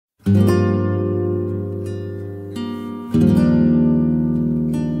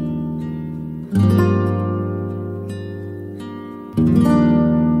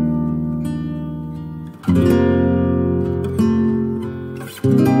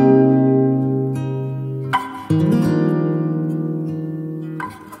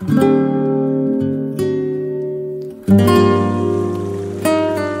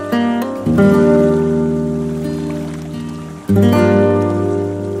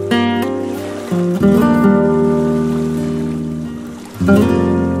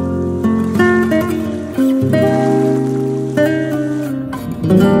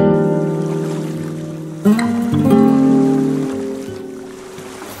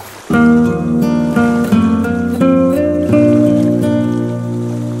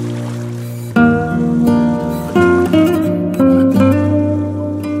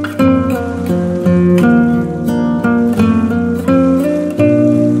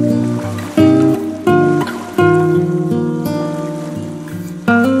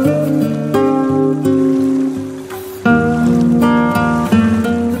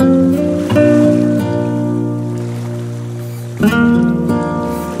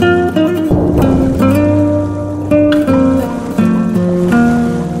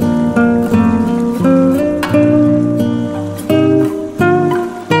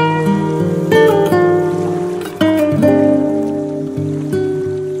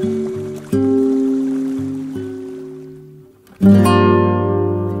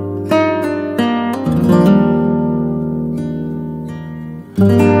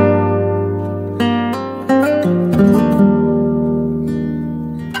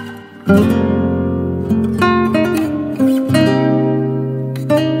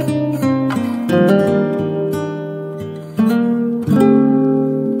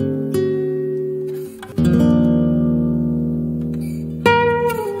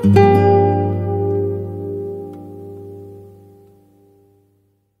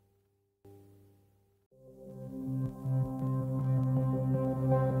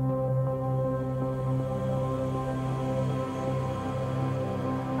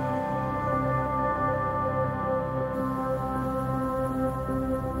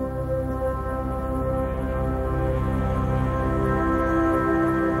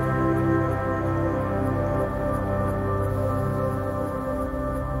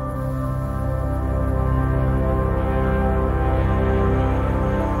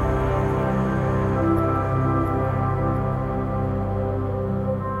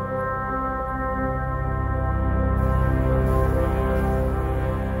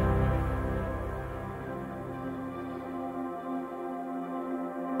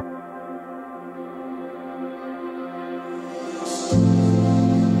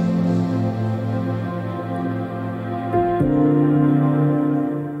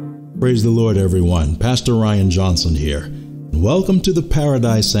Praise the Lord, everyone. Pastor Ryan Johnson here. And welcome to the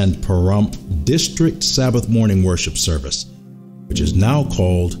Paradise and Pahrump District Sabbath Morning Worship Service, which is now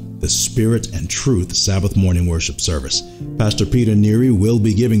called the Spirit and Truth Sabbath Morning Worship Service. Pastor Peter Neri will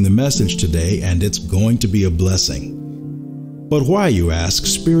be giving the message today, and it's going to be a blessing. But why, you ask,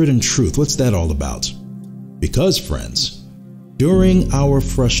 Spirit and Truth? What's that all about? Because, friends, during our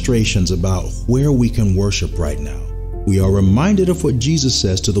frustrations about where we can worship right now, we are reminded of what Jesus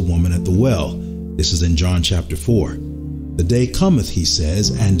says to the woman at the well. This is in John chapter 4. The day cometh, he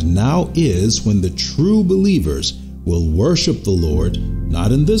says, and now is when the true believers will worship the Lord,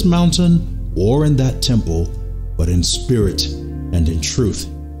 not in this mountain or in that temple, but in spirit and in truth.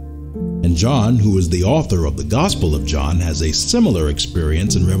 And John, who is the author of the Gospel of John, has a similar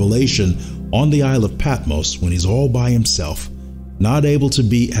experience in Revelation on the Isle of Patmos when he's all by himself, not able to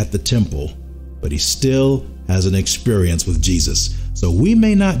be at the temple, but he still has an experience with Jesus. So we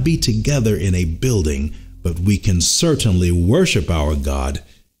may not be together in a building, but we can certainly worship our God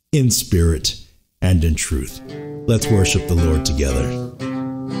in spirit and in truth. Let's worship the Lord together.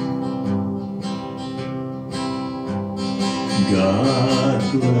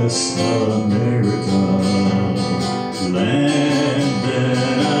 God bless America, land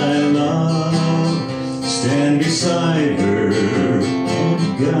that I love. Stand beside her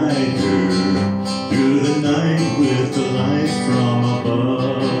and guide her through the night with the light from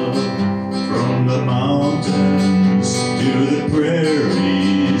above. From the mountains to the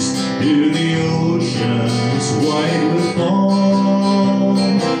prairies, to the oceans white with foam.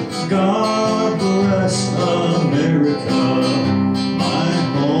 God bless America, my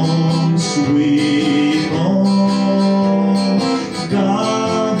home sweet home.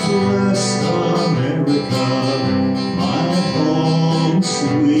 God bless America, my home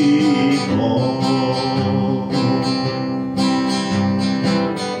sweet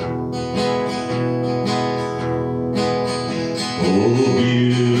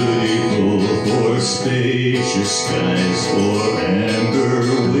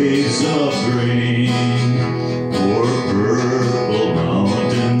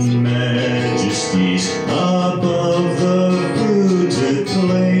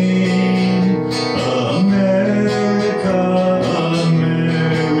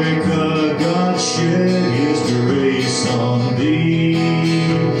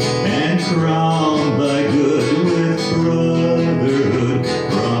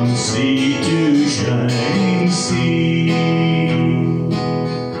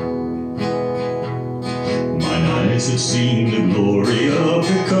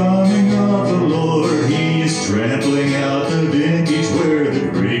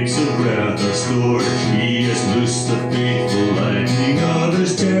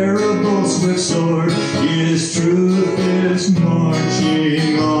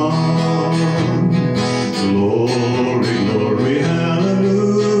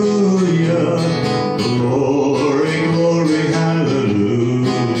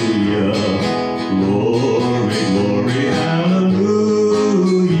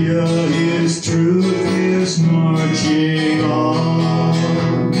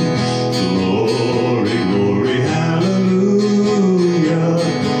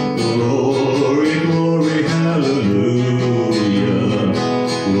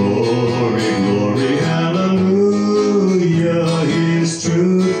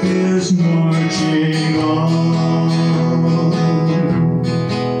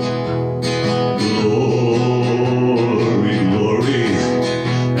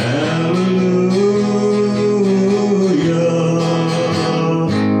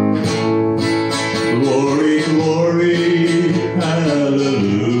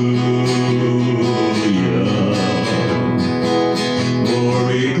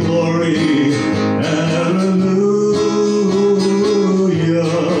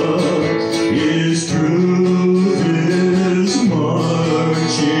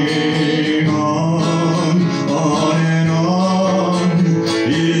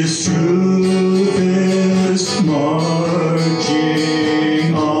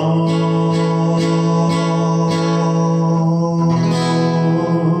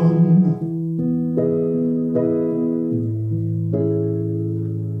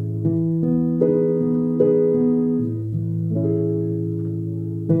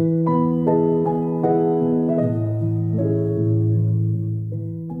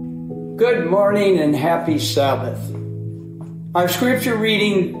happy Sabbath. Our scripture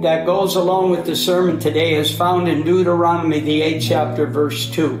reading that goes along with the sermon today is found in Deuteronomy, the 8th chapter,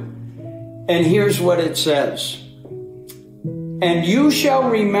 verse 2. And here's what it says. And you shall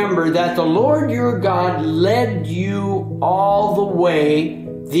remember that the Lord your God led you all the way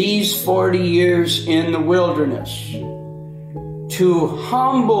these 40 years in the wilderness to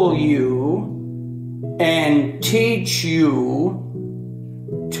humble you and teach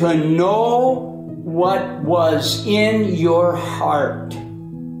you to know what was in your heart,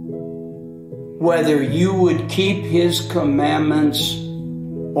 whether you would keep his commandments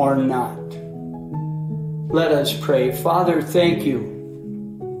or not. Let us pray. Father, thank you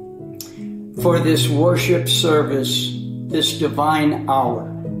for this worship service, this divine hour.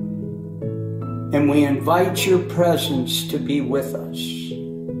 And we invite your presence to be with us.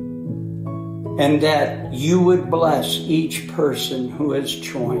 And that you would bless each person who has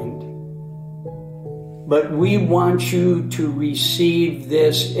joined. But we want you to receive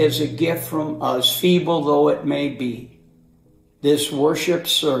this as a gift from us, feeble though it may be, this worship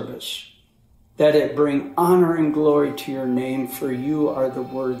service, that it bring honor and glory to your name, for you are the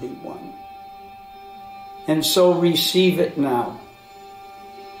worthy one. And so receive it now,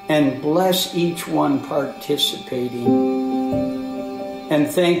 and bless each one participating. And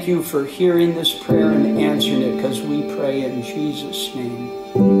thank you for hearing this prayer and answering it, because we pray in Jesus' name.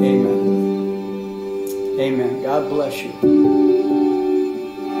 Amen. Amen. God bless you.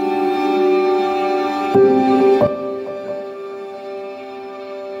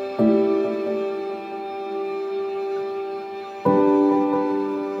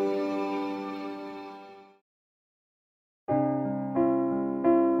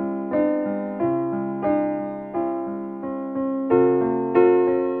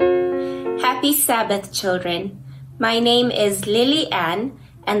 Happy Sabbath, children. My name is Lily Ann,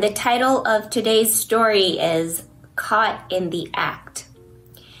 and the title of today's story is Caught in the Act.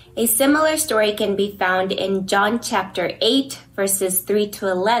 A similar story can be found in John chapter 8, verses 3 to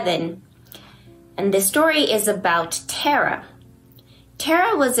 11. And the story is about Tara.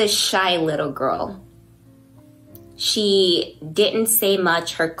 Tara was a shy little girl. She didn't say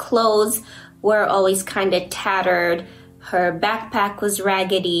much. Her clothes were always kind of tattered. Her backpack was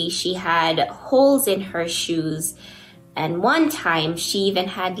raggedy. She had holes in her shoes. And one time she even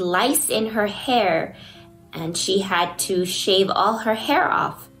had lice in her hair, and she had to shave all her hair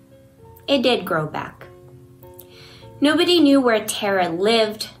off. It did grow back. Nobody knew where Tara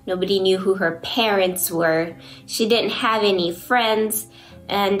lived. Nobody knew who her parents were. She didn't have any friends.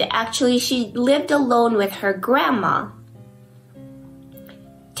 And actually she lived alone with her grandma.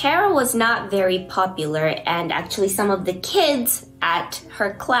 Tara was not very popular, and actually some of the kids at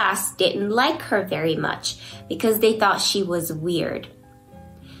her class didn't like her very much because they thought she was weird.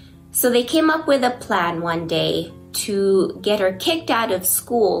 So they came up with a plan one day to get her kicked out of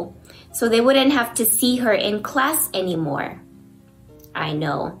school so they wouldn't have to see her in class anymore. I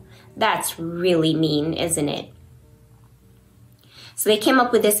know, that's really mean, isn't it? So they came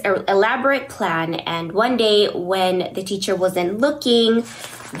up with this elaborate plan, and one day when the teacher wasn't looking,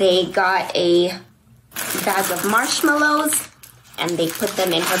 they got a bag of marshmallows and they put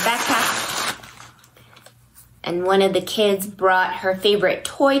them in her backpack. And one of the kids brought her favorite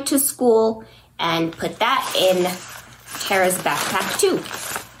toy to school and put that in Tara's backpack too.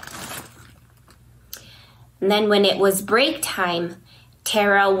 And then when it was break time,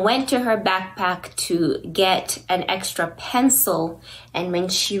 Tara went to her backpack to get an extra pencil, and when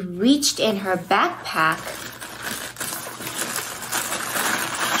she reached in her backpack,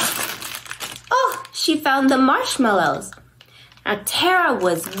 oh, she found the marshmallows. Now, Tara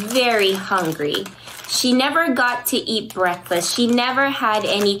was very hungry. She never got to eat breakfast. She never had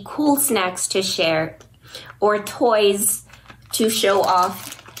any cool snacks to share or toys to show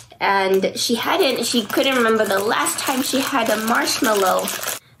off. And she couldn't remember the last time she had a marshmallow.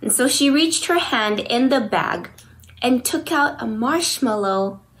 And so she reached her hand in the bag and took out a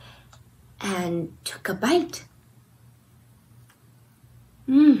marshmallow and took a bite.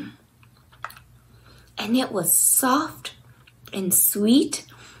 And it was soft and sweet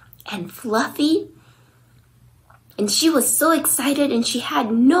and fluffy. And she was so excited, and she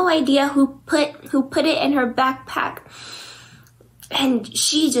had no idea who put it in her backpack. And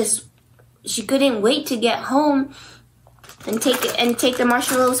she couldn't wait to get home and take the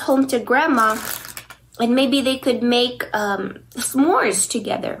marshmallows home to Grandma, and maybe they could make s'mores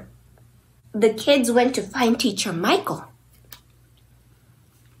together. The kids went to find Teacher Michael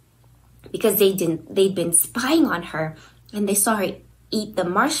because they'd been spying on her, and they saw her eat the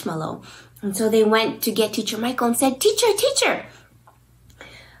marshmallow. And so they went to get Teacher Michael and said, Teacher,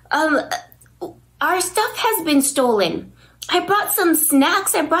 our stuff has been stolen. I brought some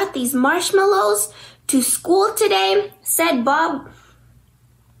snacks. I brought these marshmallows to school today, said Bob,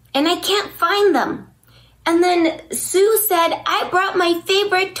 and I can't find them. And then Sue said, I brought my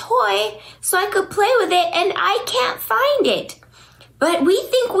favorite toy so I could play with it, and I can't find it. But we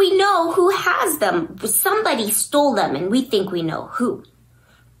think we know who has them. Somebody stole them, and we think we know who.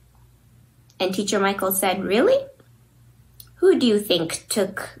 And Teacher Michael said, really? Who do you think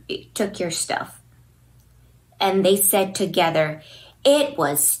took your stuff? And they said together, it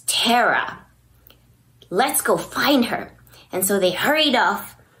was Tara. Let's go find her. And so they hurried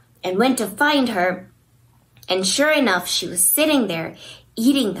off and went to find her. And sure enough, she was sitting there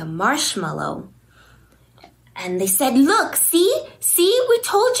eating the marshmallow. And they said, look, see, we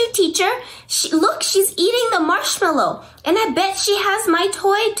told you, teacher. Look, she's eating the marshmallow. And I bet she has my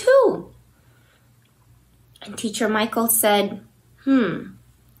toy too. And Teacher Michael said,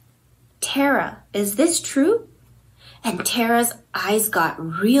 Tara, is this true? And Tara's eyes got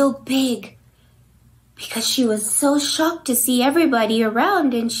real big because she was so shocked to see everybody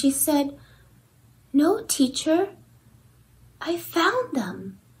around. And she said, no, teacher, I found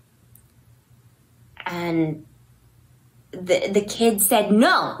them. And the kid said,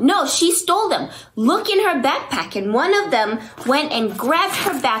 no, she stole them. Look in her backpack. And one of them went and grabbed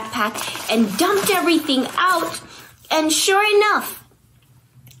her backpack and dumped everything out. And sure enough,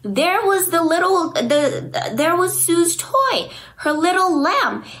 there was there was Sue's toy, her little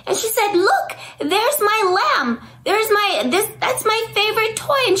lamb. And she said, look, there's my lamb. That's my favorite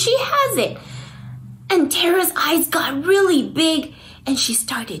toy, and she has it. And Tara's eyes got really big, and she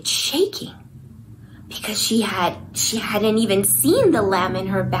started shaking because she hadn't even seen the lamb in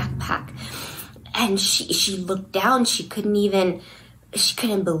her backpack. And she looked down. She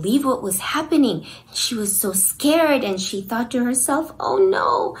couldn't believe what was happening. She was so scared, and she thought to herself, oh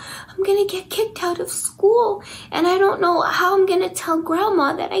no, I'm going to get kicked out of school. And I don't know how I'm going to tell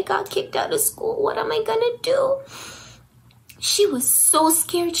Grandma that I got kicked out of school. What am I going to do? She was so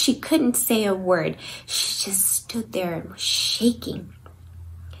scared she couldn't say a word. She just stood there and was shaking.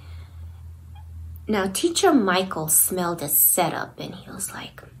 Now, Teacher Michael smelled a setup, and he was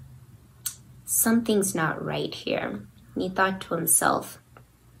like, something's not right here. And he thought to himself,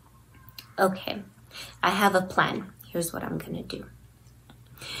 okay, I have a plan. Here's what I'm going to do.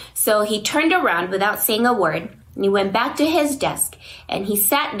 So he turned around without saying a word, and he went back to his desk, and he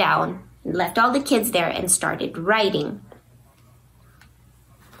sat down and left all the kids there and started writing.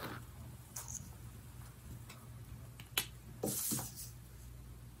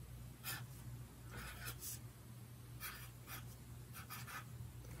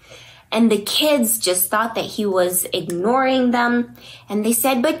 And the kids just thought that he was ignoring them. And they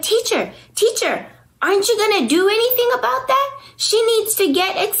said, but teacher, aren't you going to do anything about that? She needs to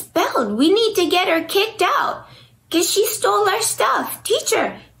get expelled. We need to get her kicked out because she stole our stuff.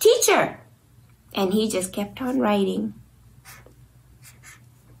 Teacher. And he just kept on writing.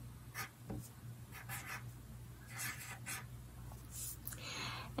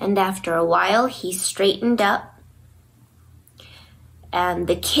 And after a while, he straightened up. And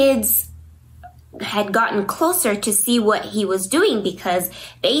the kids had gotten closer to see what he was doing because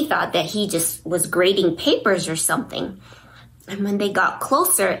they thought that he just was grading papers or something. And when they got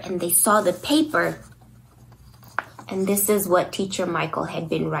closer and they saw the paper, and this is what Teacher Michael had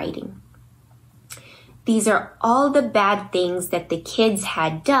been writing. These are all the bad things that the kids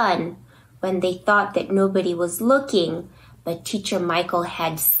had done when they thought that nobody was looking, but Teacher Michael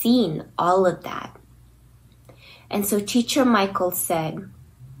had seen all of that. And so Teacher Michael said,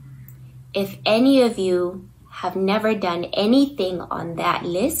 if any of you have never done anything on that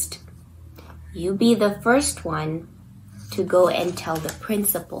list, you be the first one to go and tell the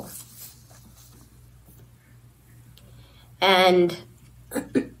principal. And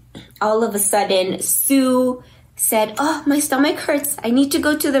all of a sudden, Sue said, oh, my stomach hurts. I need to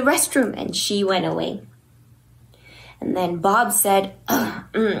go to the restroom. And she went away. And then Bob said,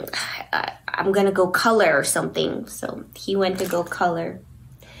 I'm going to go color or something. So he went to go color.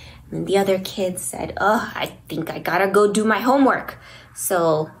 And the other kids said, I think I got to go do my homework.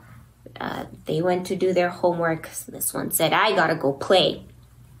 So they went to do their homework. So this one said, I got to go play.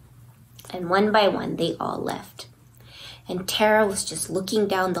 And one by one, they all left. And Tara was just looking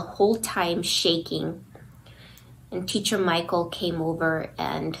down the whole time, shaking. And Teacher Michael came over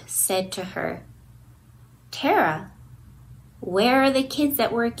and said to her, Tara, where are the kids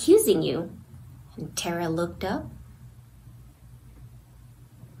that were accusing you? And Tara looked up.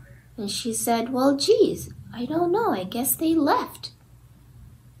 And she said, well, geez, I don't know. I guess they left.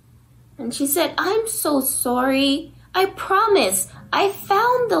 And she said, I'm so sorry. I promise I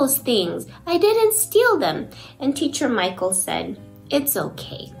found those things. I didn't steal them. And Teacher Michael said, it's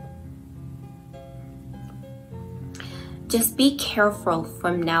okay. Just be careful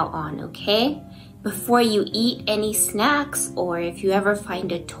from now on, okay? Before you eat any snacks, or if you ever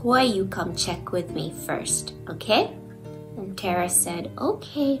find a toy, you come check with me first, okay? And Tara said,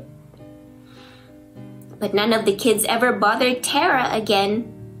 okay. But none of the kids ever bothered Tara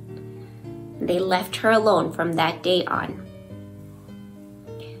again. They left her alone from that day on.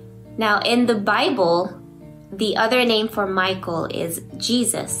 Now, in the Bible, the other name for Michael is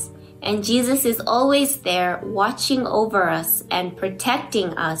Jesus. And Jesus is always there watching over us and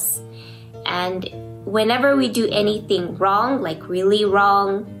protecting us. And whenever we do anything wrong, like really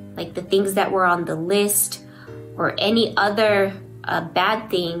wrong, like the things that were on the list, or any other bad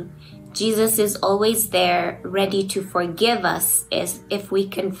thing, Jesus is always there ready to forgive us if we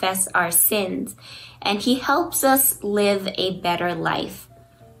confess our sins. And he helps us live a better life.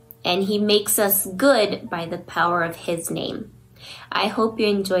 And he makes us good by the power of his name. I hope you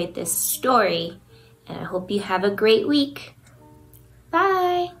enjoyed this story, and I hope you have a great week.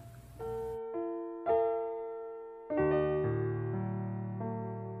 Bye!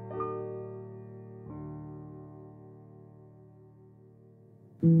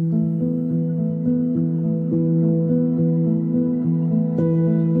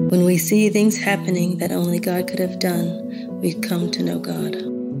 When we see things happening that only God could have done, we come to know God.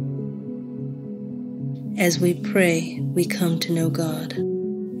 As we pray, we come to know God.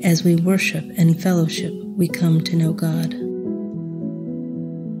 As we worship and fellowship, we come to know God.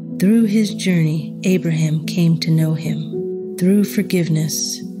 Through his journey, Abraham came to know him. Through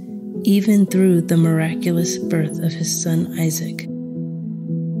forgiveness, even through the miraculous birth of his son Isaac.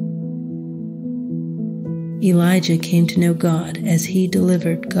 Elijah came to know God as he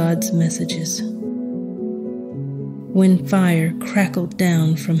delivered God's messages. When fire crackled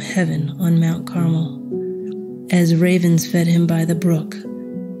down from heaven on Mount Carmel, as ravens fed him by the brook,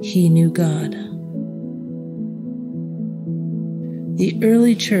 he knew God. The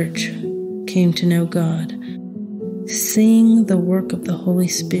early church came to know God, seeing the work of the Holy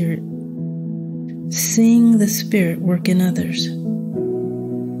Spirit, seeing the Spirit work in others,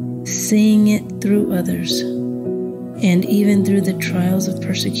 seeing it through others, and even through the trials of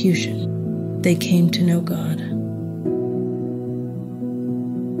persecution, they came to know God.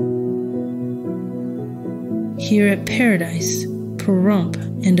 Here at Paradise, Pahrump,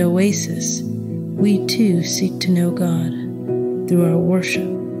 and Oasis, we too seek to know God through our worship,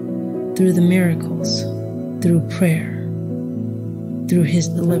 through the miracles, through prayer, through his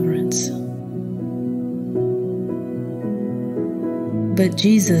deliverance. But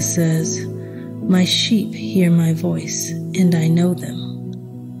Jesus says, "My sheep hear my voice, and I know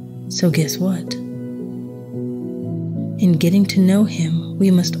them." So guess what? In getting to know him,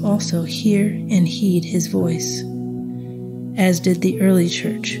 we must also hear and heed his voice, as did the early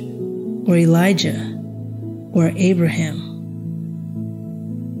church, or Elijah, or Abraham.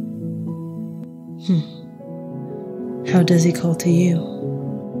 How does he call to you?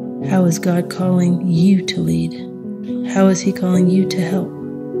 How is God calling you to lead? How is he calling you to help?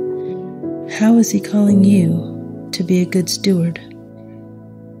 How is he calling you to be a good steward?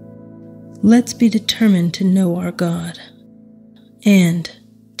 Let's be determined to know our God and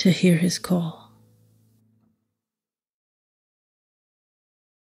to hear his call.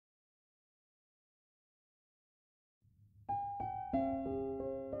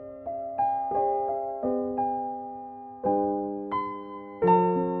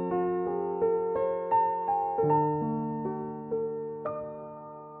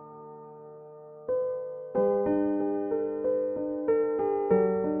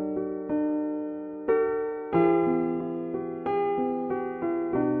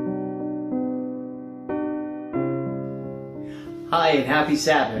 Hi and happy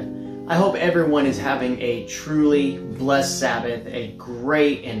Sabbath. I hope everyone is having a truly blessed Sabbath, a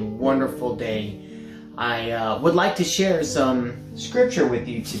great and wonderful day. I would like to share some scripture with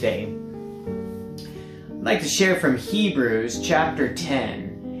you today. I'd like to share from Hebrews chapter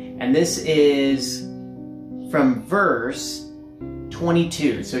 10, and this is from verse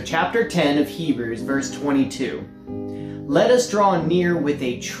 22. So chapter 10 of Hebrews, verse 22. Let us draw near with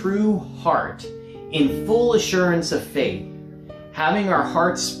a true heart in full assurance of faith, having our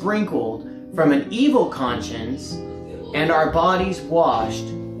hearts sprinkled from an evil conscience and our bodies washed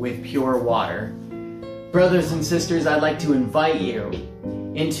with pure water. Brothers and sisters, I'd like to invite you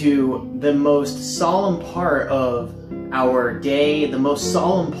into the most solemn part of our day, the most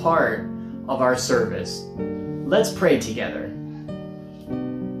solemn part of our service. Let's pray together.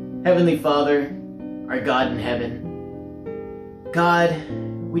 Heavenly Father, our God in heaven, God,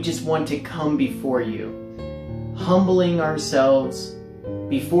 we just want to come before you, humbling ourselves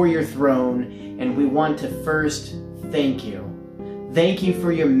before your throne, and we want to first thank you. Thank you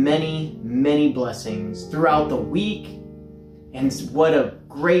for your many, many blessings throughout the week, and what a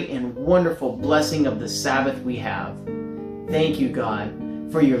great and wonderful blessing of the Sabbath we have. Thank you, God,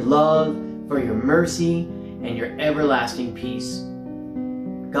 for your love, for your mercy, and your everlasting peace.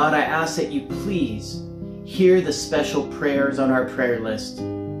 God, I ask that you please hear the special prayers on our prayer list,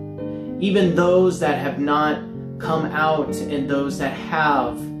 even those that have not come out and those that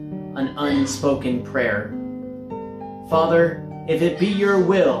have an unspoken prayer. Father, if it be your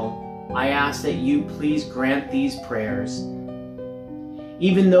will, I ask that you please grant these prayers.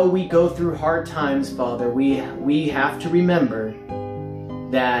 Even though we go through hard times, Father, we have to remember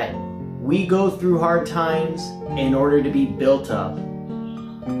that we go through hard times in order to be built up.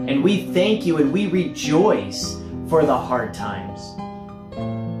 And we thank you and we rejoice for the hard times.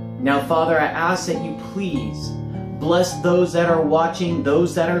 Now, Father, I ask that you please bless those that are watching,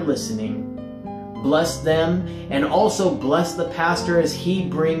 those that are listening. Bless them, and also bless the pastor as he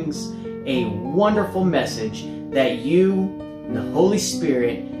brings a wonderful message that you and the Holy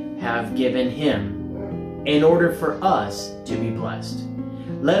Spirit have given him in order for us to be blessed.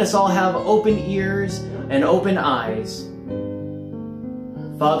 Let us all have open ears and open eyes.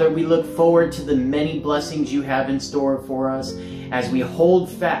 Father, we look forward to the many blessings you have in store for us as we hold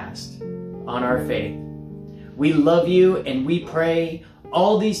fast on our faith. We love you and we pray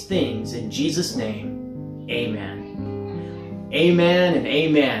all these things in Jesus' name. Amen. Amen and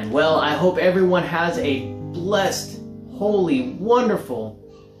amen. Well, I hope everyone has a blessed, holy, wonderful,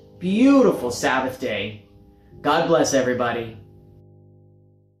 beautiful Sabbath day. God bless everybody.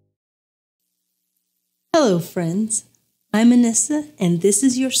 Hello, friends. I'm Anissa, and this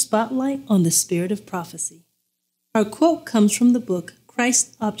is your spotlight on the spirit of prophecy. Our quote comes from the book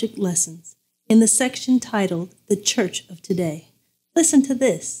Christ Object Lessons in the section titled The Church of Today. Listen to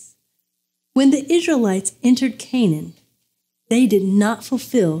this. When the Israelites entered Canaan, they did not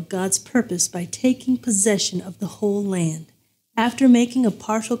fulfill God's purpose by taking possession of the whole land. After making a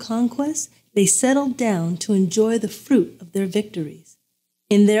partial conquest, they settled down to enjoy the fruit of their victories.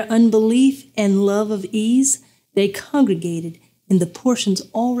 In their unbelief and love of ease, they congregated in the portions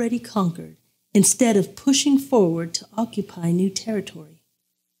already conquered, instead of pushing forward to occupy new territory.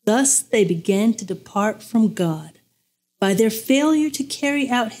 Thus they began to depart from God. By their failure to carry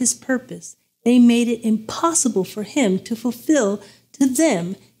out his purpose, they made it impossible for him to fulfill to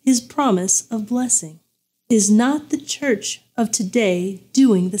them his promise of blessing. Is not the church of today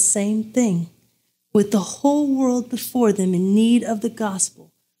doing the same thing? With the whole world before them in need of the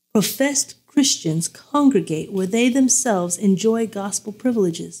gospel, professed Christians congregate where they themselves enjoy gospel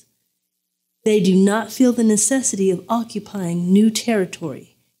privileges. They do not feel the necessity of occupying new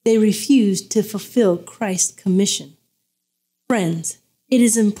territory. They refuse to fulfill Christ's commission. Friends, it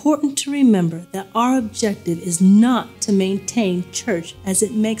is important to remember that our objective is not to maintain church as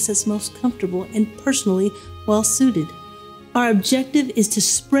it makes us most comfortable and personally well-suited. Our objective is to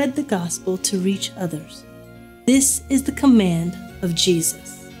spread the gospel to reach others. This is the command of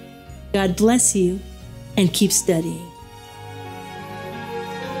Jesus. God bless you, and keep studying.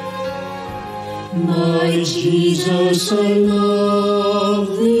 My Jesus, I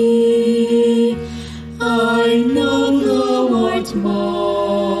love thee. I know thou art mine.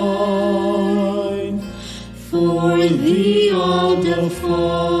 For thee all the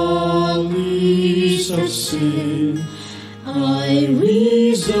follies of sin I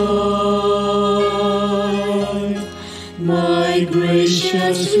resign. My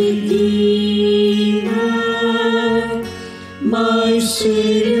gracious Redeemer, my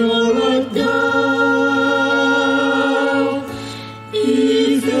Savior art thou.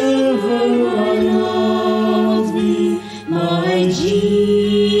 If ever I love thee, my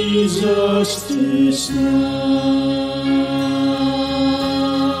Jesus, 'tis now.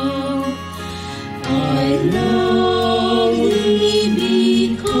 I love thee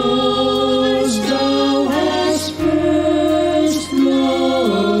because thou hast first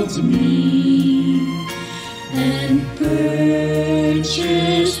loved me and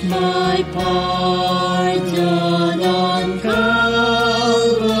purchased my pardon on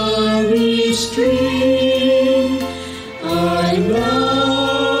Calvary's tree. I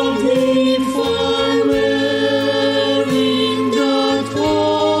love thee for wearing the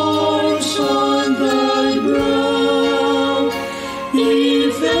thorns on thy brow.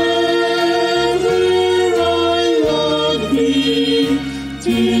 If ever I love thee,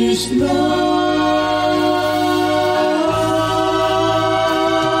 'tis now.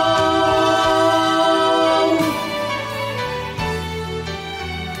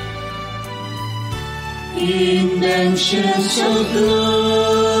 riches of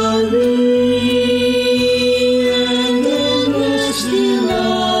glory and endless delight.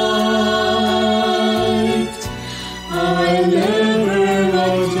 I'll ever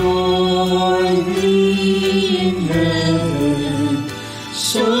adore thee in heaven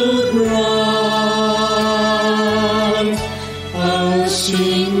so bright. I'll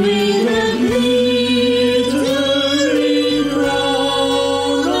sing with a glittering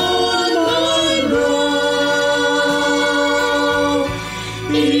crown on my brow.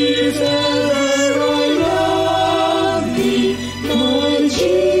 If ever I love thee, my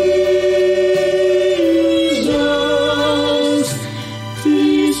Jesus,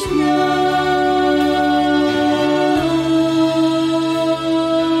 'tis now.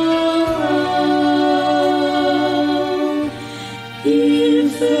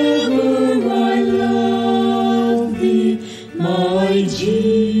 If ever I love thee, my Jesus,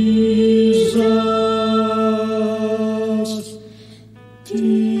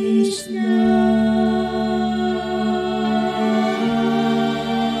 'tis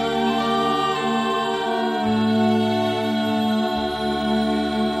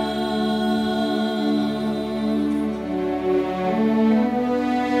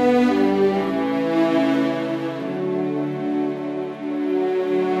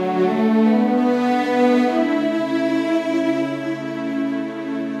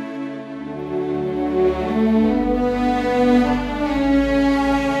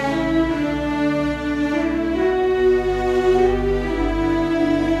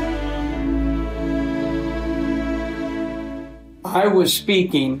I was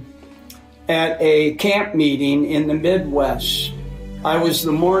speaking at a camp meeting in the Midwest. I was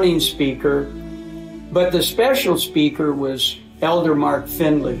the morning speaker, but the special speaker was Elder Mark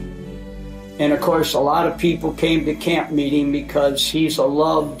Finley. And of course, a lot of people came to camp meeting because he's a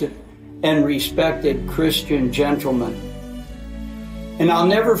loved and respected Christian gentleman. And I'll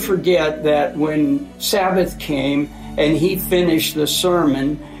never forget that when Sabbath came and he finished the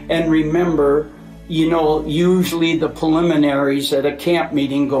sermon, and remember, you know, usually the preliminaries at a camp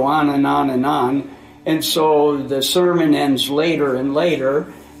meeting go on and on and on. And so the sermon ends later and later.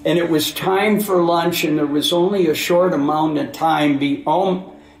 And it was time for lunch, and there was only a short amount of time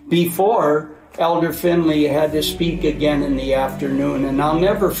before Elder Finley had to speak again in the afternoon. And I'll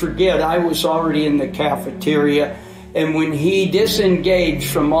never forget, I was already in the cafeteria. And when he disengaged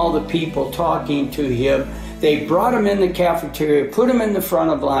from all the people talking to him, they brought him in the cafeteria, put him in the front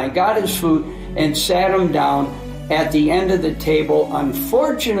of the line, got his food, and sat him down at the end of the table.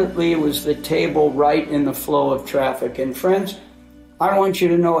 Unfortunately, it was the table right in the flow of traffic. And friends, I want you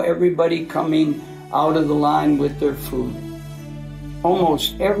to know, everybody coming out of the line with their food,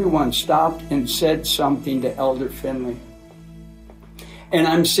 almost everyone stopped and said something to Elder Finley. And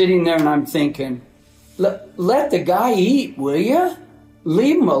I'm sitting there and I'm thinking, let the guy eat, will you?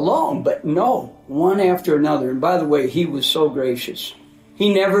 Leave him alone. But no, one after another. And by the way, he was so gracious.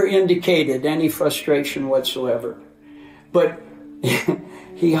 He never indicated any frustration whatsoever. But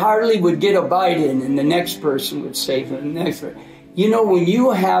he hardly would get a bite in, and the next person would say to the next person. You know, when you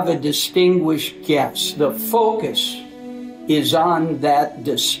have a distinguished guest, the focus is on that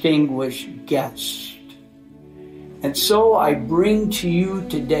distinguished guest. And so I bring to you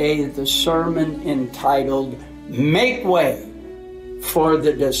today the sermon entitled, Make Way for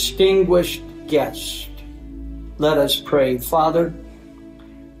the Distinguished Guest. Let us pray. Father,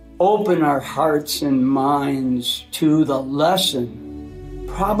 open our hearts and minds to the lesson,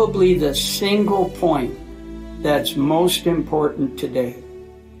 probably the single point that's most important today,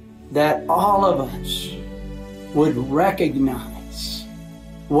 that all of us would recognize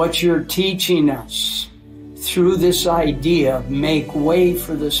what you're teaching us through this idea of make way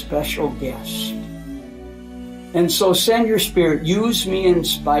for the special guest. And so send your Spirit, use me in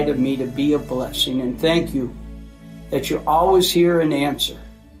spite of me to be a blessing. And thank you that you always hear and answer.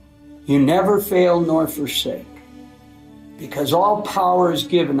 You never fail nor forsake, because all power is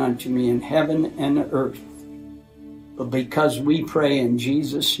given unto me in heaven and earth. But because we pray in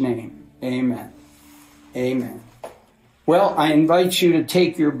Jesus' name, amen. Amen. Well, I invite you to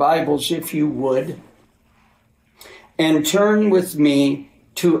take your Bibles, if you would, and turn with me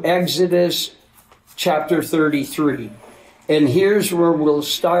to Exodus chapter 33. And here's where we'll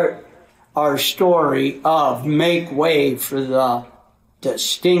start our story of make way for the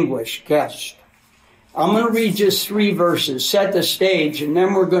distinguished guest. I'm going to read just 3 verses, set the stage, and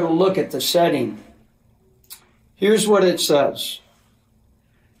then we're going to look at the setting. Here's what it says.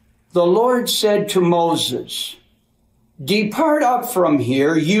 The Lord said to Moses, "Depart up from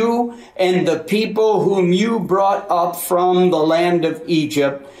here, you and the people whom you brought up from the land of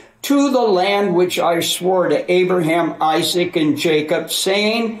Egypt, to the land which I swore to Abraham, Isaac, and Jacob,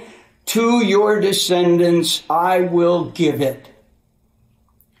 saying, to your descendants I will give it.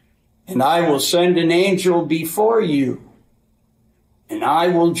 And I will send an angel before you, and I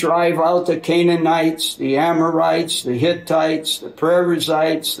will drive out the Canaanites, the Amorites, the Hittites, the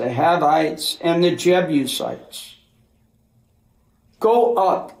Perizzites, the Hivites, and the Jebusites. Go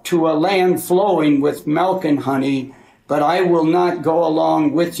up to a land flowing with milk and honey, but I will not go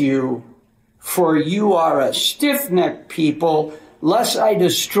along with you, for you are a stiff-necked people, lest I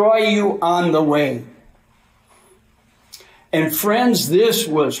destroy you on the way. And friends, this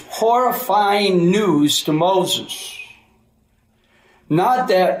was horrifying news to Moses. Not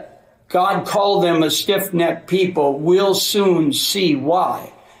that God called them a stiff-necked people, we'll soon see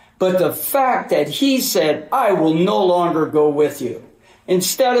why. But the fact that he said, I will no longer go with you.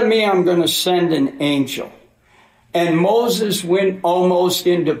 Instead of me, I'm going to send an angel. And Moses went almost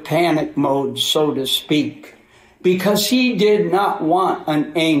into panic mode, so to speak, because he did not want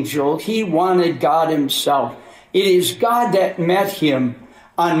an angel. He wanted God himself. It is God that met him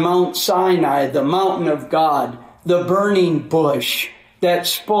on Mount Sinai, the mountain of God, the burning bush, that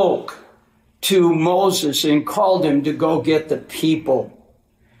spoke to Moses and called him to go get the people.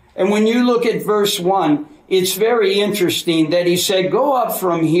 And when you look at verse 1, it's very interesting that he said, go up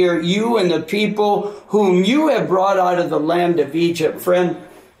from here, you and the people whom you have brought out of the land of Egypt. Friend,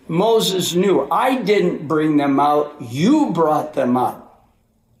 Moses knew, I didn't bring them out, you brought them out.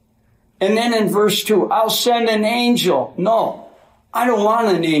 And then in verse 2, I'll send an angel. No, I don't want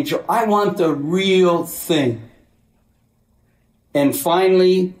an angel. I want the real thing. And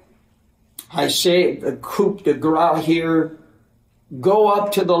finally, I say the coup de grace here, go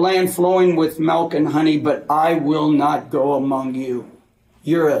up to the land flowing with milk and honey, but I will not go among you.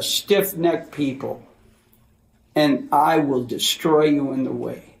 You're a stiff-necked people, and I will destroy you in the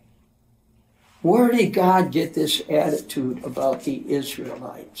way. Where did God get this attitude about the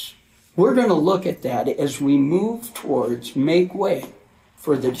Israelites? We're going to look at that as we move towards make way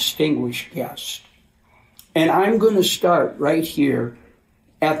for the distinguished guest. And I'm going to start right here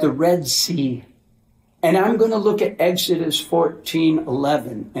at the Red Sea. And I'm going to look at Exodus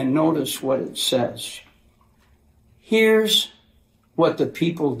 14:11 and notice what it says. Here's what the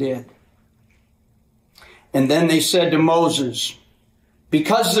people did. And then they said to Moses,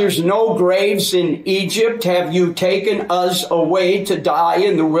 because there's no graves in Egypt, have you taken us away to die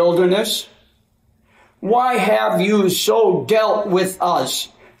in the wilderness? Why have you so dealt with us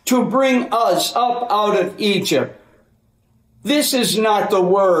to bring us up out of Egypt? This is not the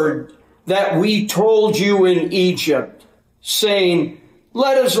word that we told you in Egypt, saying,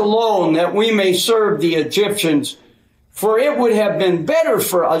 let us alone that we may serve the Egyptians. For it would have been better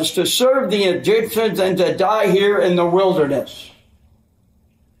for us to serve the Egyptians than to die here in the wilderness.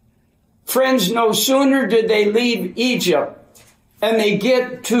 Friends, no sooner did they leave Egypt and they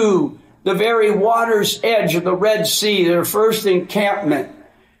get to the very water's edge of the Red Sea, their first encampment,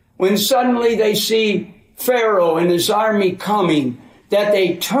 when suddenly they see Pharaoh and his army coming, that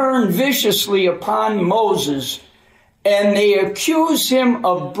they turn viciously upon Moses and they accuse him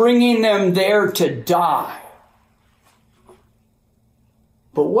of bringing them there to die.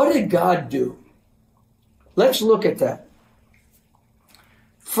 But what did God do? Let's look at that.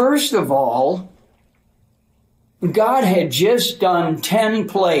 First of all, God had just done 10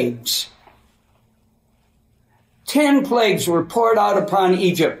 plagues. 10 plagues were poured out upon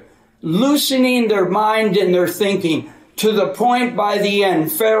Egypt, loosening their mind and their thinking, to the point by the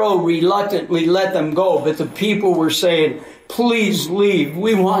end, Pharaoh reluctantly let them go, but the people were saying, please leave.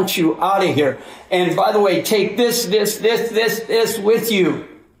 We want you out of here. And by the way, take this with you.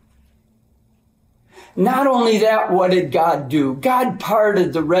 Not only that, what did God do? God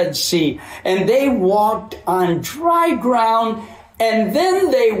parted the Red Sea, and they walked on dry ground, and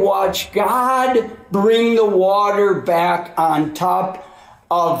then they watched God bring the water back on top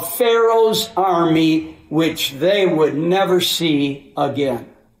of Pharaoh's army, which they would never see again.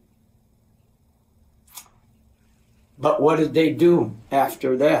 But what did they do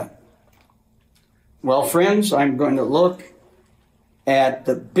after that? Well, friends, I'm going to look at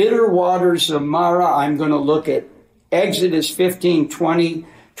the bitter waters of Marah. I'm going to look at Exodus 15, 20,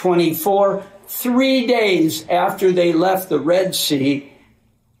 24. 3 days after they left the Red Sea,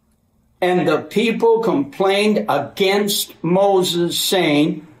 and the people complained against Moses,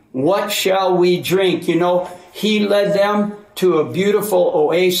 saying, what shall we drink? You know, he led them to a beautiful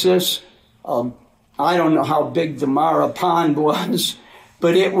oasis. I don't know how big the Marah pond was,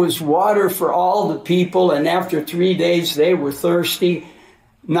 but it was water for all the people. And after 3 days, they were thirsty.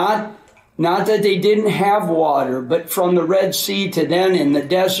 Not Not that they didn't have water, but from the Red Sea to then in the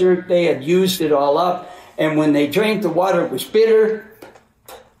desert, they had used it all up. And when they drank the water, it was bitter.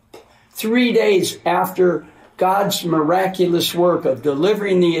 3 days after God's miraculous work of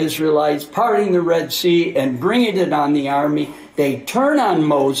delivering the Israelites, parting the Red Sea, and bringing it on the army, they turn on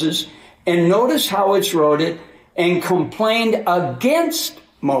Moses, and notice how it's worded, and complained against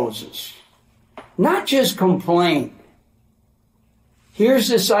Moses. Not just complained. Here's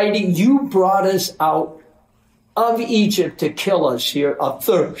this idea: you brought us out of Egypt to kill us here of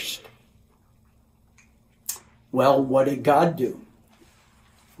thirst. Well, what did God do?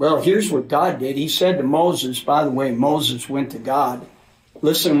 Well, here's what God did. He said to Moses, by the way, Moses went to God.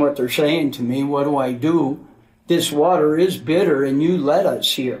 Listen what they're saying to me. What do I do? This water is bitter and you led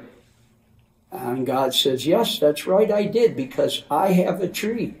us here. And God says, yes, that's right, I did, because I have a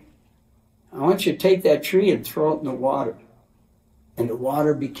tree. I want you to take that tree and throw it in the water. And the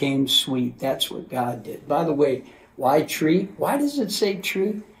water became sweet. That's what God did. By the way, why tree? Why does it say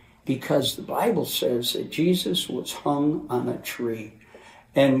tree? Because the Bible says that Jesus was hung on a tree.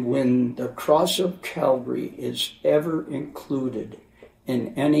 And when the cross of Calvary is ever included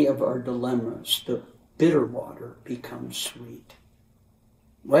in any of our dilemmas, the bitter water becomes sweet.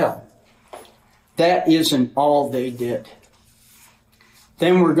 Well, that isn't all they did.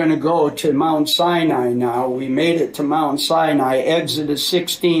 Then we're going to go to Mount Sinai now. We made it to Mount Sinai, Exodus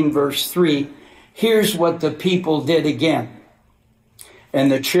 16, verse 3. Here's what the people did again. And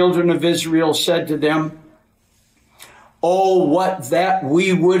the children of Israel said to them, oh, what that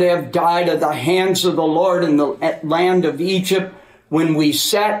we would have died of the hands of the Lord in the land of Egypt, when we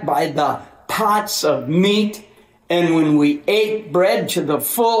sat by the pots of meat, and when we ate bread to the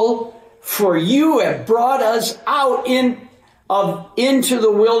full. For you have brought us out into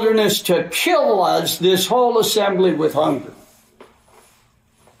the wilderness to kill us, this whole assembly, with hunger.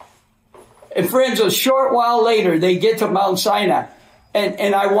 And friends, a short while later, they get to Mount Sinai.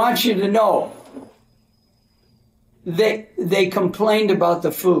 And I want you to know, they complained about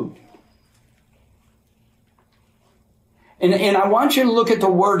the food. And I want you to look at the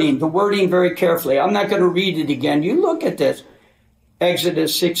wording very carefully. I'm not going to read it again. You look at this.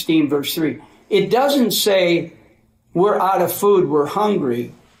 Exodus 16, verse 3. It doesn't say we're out of food, we're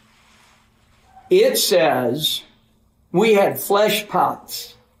hungry. It says we had flesh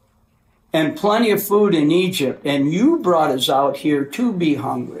pots and plenty of food in Egypt, and you brought us out here to be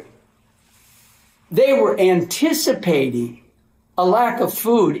hungry. They were anticipating a lack of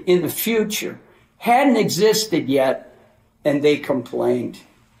food in the future. Hadn't existed yet, and they complained.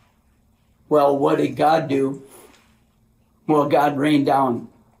 Well, what did God do? Well, God rained down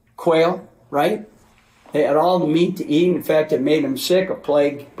quail, right? They had all the meat to eat. In fact, it made them sick. A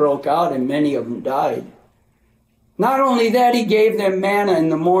plague broke out, and many of them died. Not only that, he gave them manna in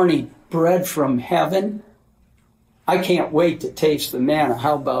the morning, bread from heaven. I can't wait to taste the manna.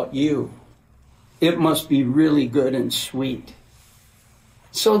 How about you? It must be really good and sweet.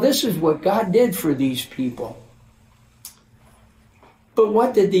 So this is what God did for these people. But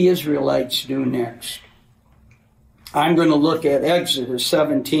what did the Israelites do next? I'm going to look at Exodus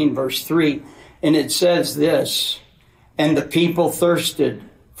 17, verse 3, and it says this, and the people thirsted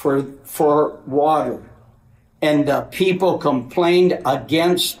for water, and the people complained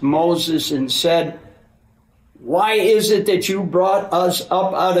against Moses and said, why is it that you brought us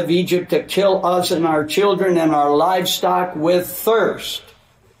up out of Egypt to kill us and our children and our livestock with thirst?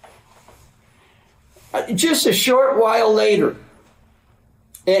 Just a short while later,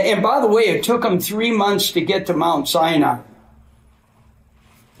 and by the way, it took them 3 months to get to Mount Sinai.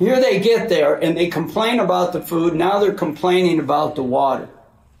 Here they get there, and they complain about the food. Now they're complaining about the water.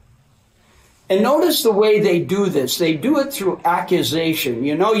 And notice the way they do this. They do it through accusation.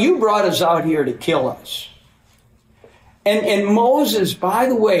 You know, you brought us out here to kill us. And Moses, by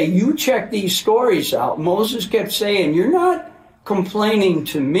the way, you check these stories out. Moses kept saying, you're not complaining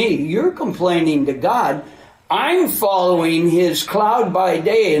to me. You're complaining to God. I'm following his cloud by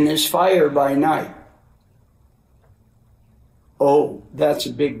day and his fire by night. Oh, that's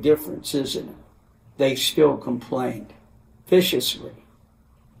a big difference, isn't it? They still complained viciously.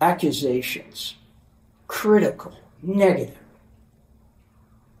 Accusations. Critical. Negative.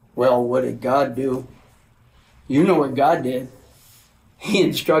 Well, what did God do? You know what God did. He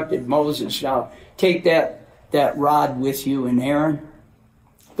instructed Moses, now take that rod with you and Aaron.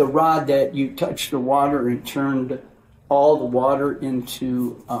 The rod that you touched the water and turned all the water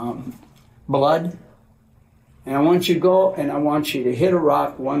into blood. And I want you to go and I want you to hit a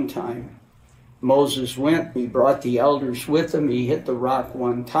rock one time. Moses went, he brought the elders with him, he hit the rock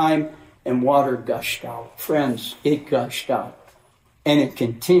one time and water gushed out. Friends, it gushed out. And it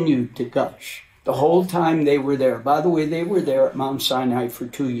continued to gush the whole time they were there. By the way, they were there at Mount Sinai for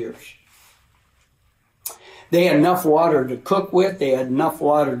 2 years. They had enough water to cook with. They had enough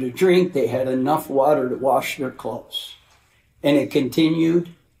water to drink. They had enough water to wash their clothes. And it continued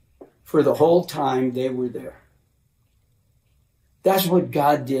for the whole time they were there. That's what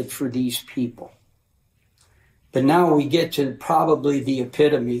God did for these people. But now we get to probably the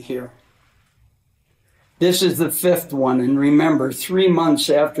epitome here. This is the 5th one. And remember, 3 months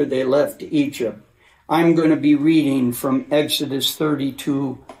after they left Egypt, I'm going to be reading from Exodus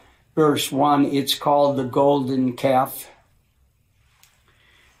 32, verse 1. It's called the golden calf.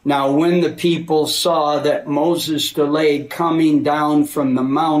 Now, when the people saw that Moses delayed coming down from the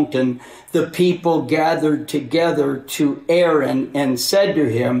mountain, the people gathered together to Aaron and said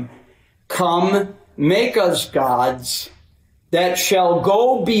to him, "Come, make us gods that shall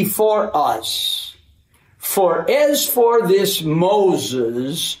go before us. For as for this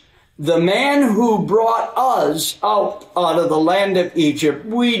Moses, the man who brought us out of the land of Egypt,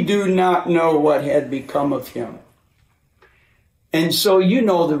 we do not know what had become of him." And so you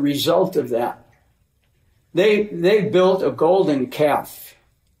know the result of that. They built a golden calf.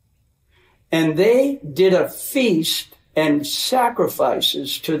 And they did a feast and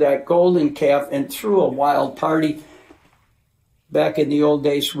sacrifices to that golden calf and threw a wild party. Back in the old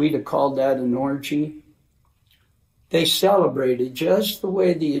days, we'd have called that an orgy. They celebrated just the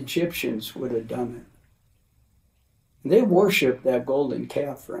way the Egyptians would have done it. They worshiped that golden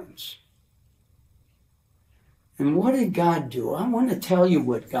calf, friends. And what did God do? I want to tell you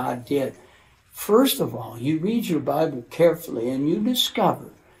what God did. First of all, you read your Bible carefully and you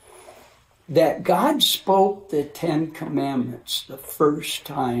discover that God spoke the 10 Commandments the first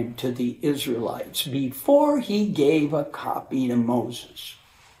time to the Israelites before he gave a copy to Moses.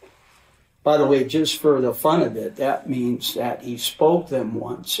 By the way, just for the fun of it, that means that he spoke them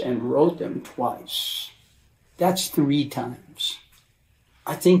once and wrote them twice. That's 3 times.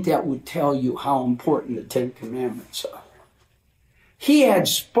 I think that would tell you how important the 10 Commandments are. He had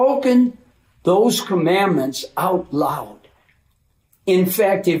spoken those commandments out loud. In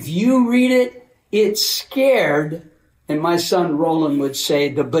fact, if you read it, it scared, and my son Roland would say,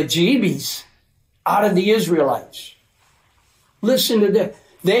 the bejeebies out of the Israelites. Listen to this.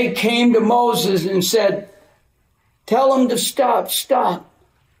 They came to Moses and said, "Tell him to stop.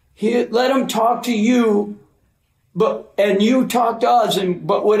 Let him talk to you, and you talk to us,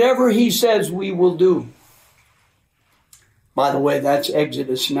 but whatever he says, we will do." By the way, that's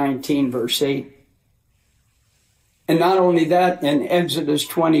Exodus 19, verse 8. And not only that, in Exodus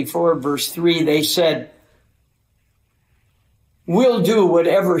 24, verse 3, they said, "We'll do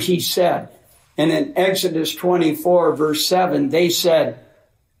whatever he said." And in Exodus 24, verse 7, they said,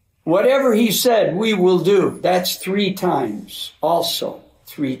 "Whatever he said, we will do." That's 3 times, also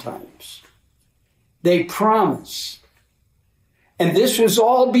 3 times. They promised. And this was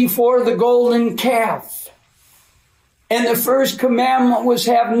all before the golden calf. And the first commandment was,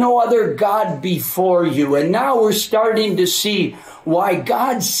 "Have no other God before you." And now we're starting to see why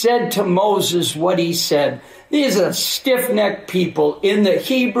God said to Moses what he said. These are stiff-necked people. In the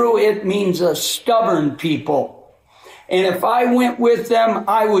Hebrew, it means a stubborn people. And if I went with them,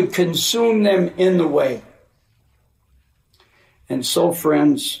 I would consume them in the way. And so,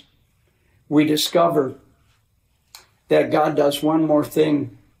 friends, we discover that God does one more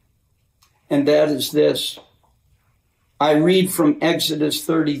thing, and that is this. I read from Exodus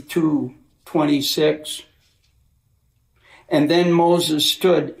 32:26. "And then Moses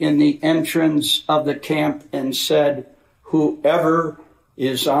stood in the entrance of the camp and said, 'Whoever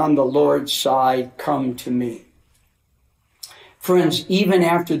is on the Lord's side, come to me.'" Friends, even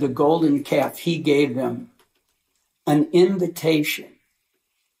after the golden calf, he gave them an invitation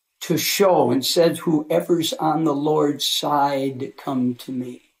to show and said, "Whoever's on the Lord's side, come to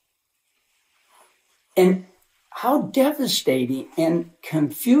me." And how devastating and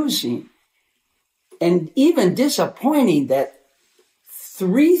confusing and even disappointing that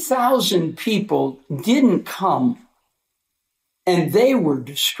 3,000 people didn't come and they were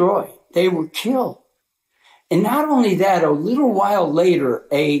destroyed. They were killed. And not only that, a little while later,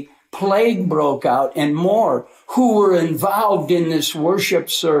 a plague broke out and more who were involved in this worship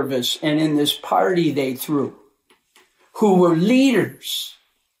service and in this party they threw, who were leaders.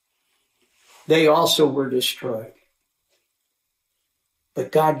 They also were destroyed.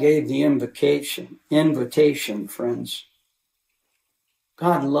 But God gave the invitation, friends.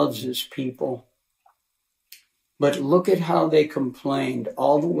 God loves his people. But look at how they complained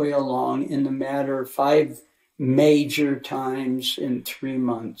all the way along in the matter of 5 major times in 3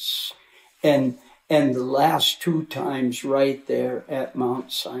 months. And And the last 2 times right there at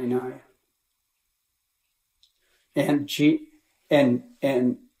Mount Sinai. And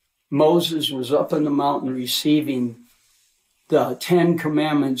Moses was up on the mountain receiving the 10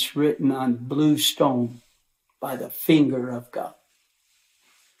 Commandments written on blue stone by the finger of God.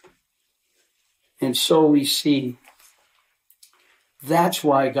 And so we see that's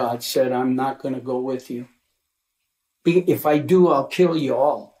why God said, I'm not going to go with you. If I do, I'll kill you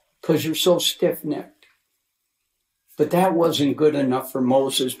all because you're so stiff-necked. But that wasn't good enough for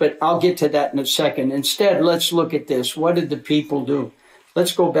Moses. But I'll get to that in a second. Instead, let's look at this. What did the people do?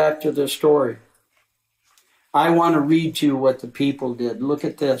 Let's go back to the story. I want to read to you what the people did. Look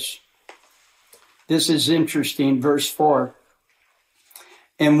at this. This is interesting. Verse 4.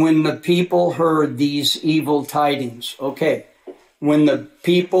 And when the people heard these evil tidings, okay, when the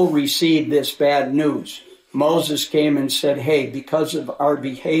people received this bad news, Moses came and said, hey, because of our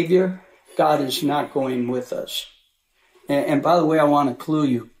behavior, God is not going with us. And by the way, I want to clue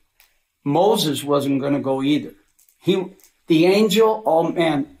you. Moses wasn't going to go either. The angel, oh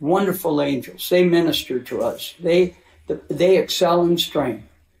man, wonderful angels. They minister to us. They excel in strength.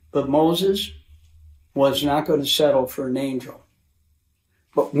 But Moses was not going to settle for an angel.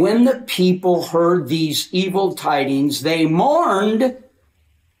 But when the people heard these evil tidings, they mourned,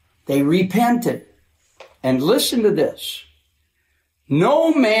 they repented. And listen to this.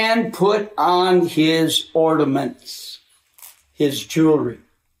 No man put on his ornaments, his jewelry.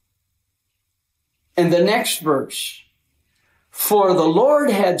 And the next verse. For the Lord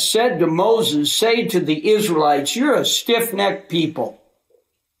had said to Moses, say to the Israelites, you're a stiff-necked people.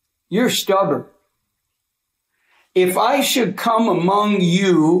 You're stubborn. If I should come among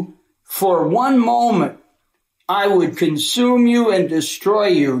you for one moment, I would consume you and destroy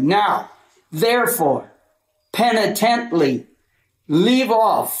you. Now, therefore, penitently, leave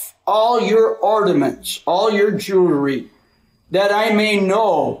off all your ornaments, all your jewelry, that I may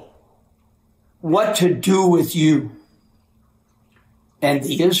know what to do with you. And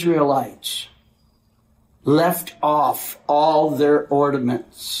the Israelites left off all their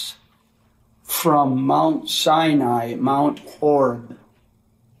ornaments from Mount Sinai, Mount Horeb,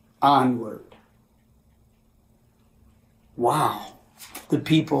 onward. Wow. The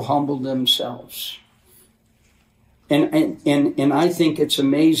people humbled themselves. And I think it's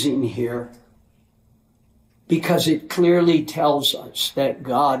amazing here because it clearly tells us that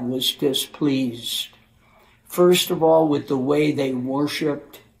God was displeased. First of all, with the way they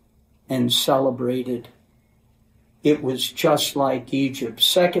worshiped and celebrated. It was just like Egypt.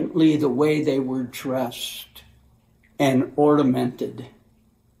 Secondly, the way they were dressed and ornamented,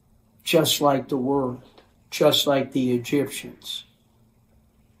 just like the world, just like the Egyptians.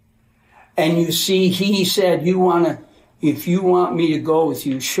 And you see, he said, if you want me to go with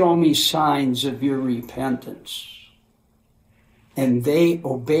you, show me signs of your repentance. And they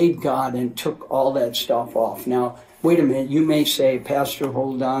obeyed God and took all that stuff off. Now, wait a minute, you may say, Pastor,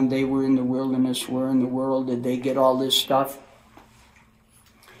 hold on, they were in the wilderness, we're in the world, did they get all this stuff?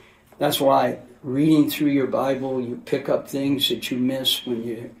 That's why reading through your Bible, you pick up things that you miss when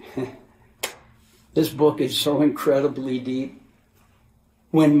you... This book is so incredibly deep.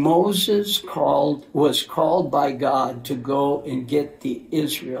 When Moses was called by God to go and get the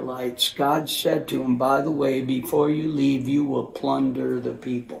Israelites, God said to him, by the way, before you leave, you will plunder the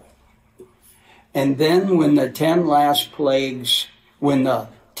people. And then when the 10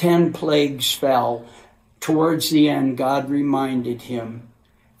 plagues fell, towards the end, God reminded him.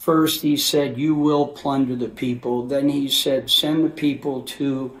 First, he said, you will plunder the people. Then he said, send the people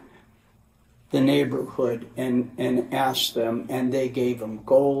to the neighborhood and ask them. And they gave them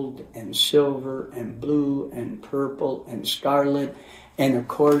gold and silver and blue and purple and scarlet. And of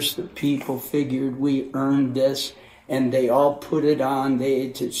course, the people figured we earned this. And they all put it on.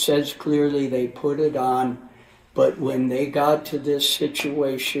 It says clearly they put it on. But when they got to this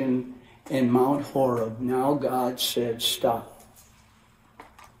situation in Mount Horeb, now God said, stop.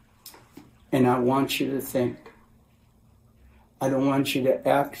 And I want you to think. I don't want you to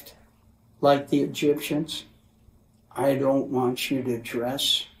act like the Egyptians. I don't want you to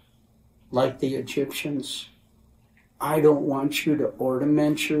dress like the Egyptians. I don't want you to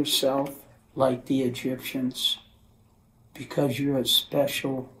ornament yourself like the Egyptians. Because you're a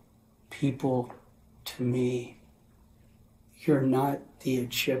special people to me. You're not the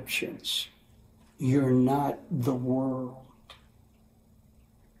Egyptians. You're not the world.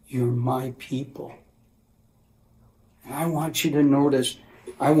 You're my people. And I want you to notice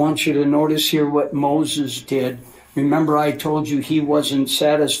here what Moses did. Remember I told you he wasn't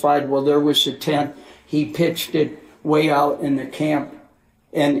satisfied. Well, there was a tent. He pitched it way out in the camp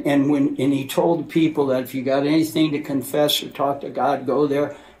And he told the people that if you got anything to confess or talk to God, go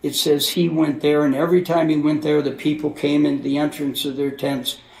there. It says he went there, and every time he went there, the people came into the entrance of their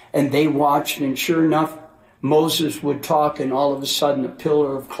tents, and they watched, and sure enough, Moses would talk, and all of a sudden a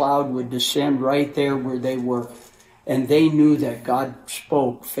pillar of cloud would descend right there where they were. And they knew that God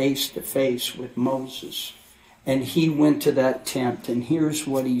spoke face to face with Moses. And he went to that tent, and here's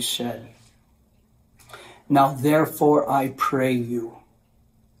what he said. Now therefore I pray you,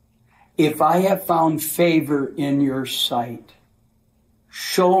 if I have found favor in your sight,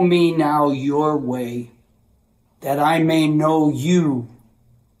 show me now your way, that I may know you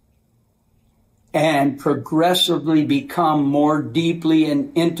and progressively become more deeply and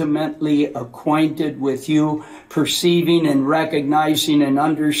intimately acquainted with you, perceiving and recognizing and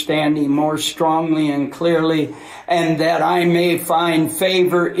understanding more strongly and clearly, and that I may find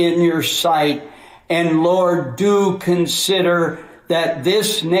favor in your sight. And Lord, do consider that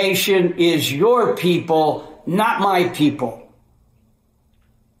this nation is your people, not my people.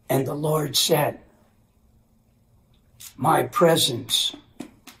 And the Lord said, my presence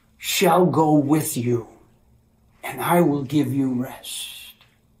shall go with you, and I will give you rest.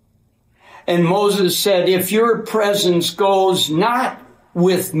 And Moses said, if your presence goes not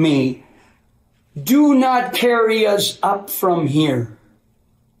with me, do not carry us up from here.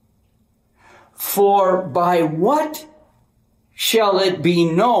 For by what shall it be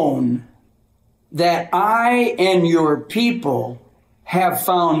known that I and your people have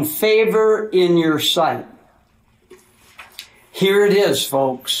found favor in your sight? Here it is,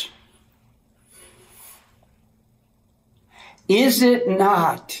 folks. Is it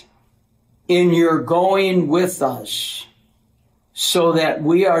not in your going with us so that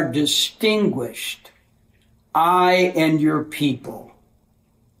we are distinguished, I and your people,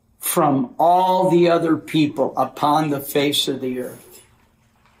 from all the other people upon the face of the earth?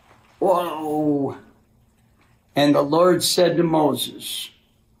 Whoa! And the Lord said to Moses,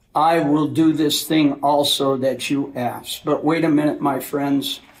 I will do this thing also that you asked. But wait a minute, my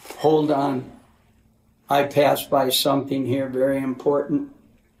friends. Hold on. I passed by something here very important.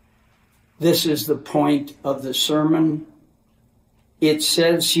 This is the point of the sermon. It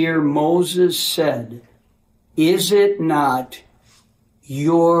says here, Moses said, is it not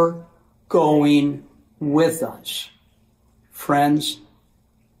your going with us? Friends,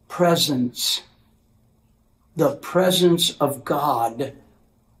 presence. The presence of God,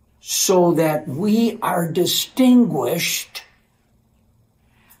 so that we are distinguished,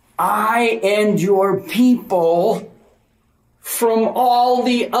 I and your people, from all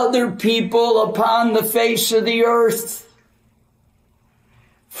the other people upon the face of the earth.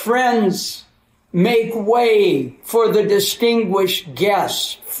 Friends, make way for the distinguished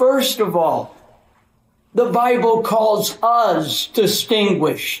guests. First of all, the Bible calls us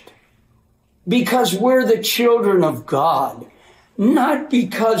distinguished because we're the children of God, not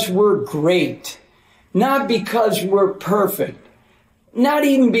because we're great, not because we're perfect, not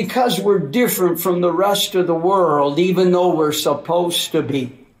even because we're different from the rest of the world, even though we're supposed to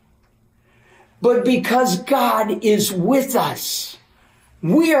be, but because God is with us.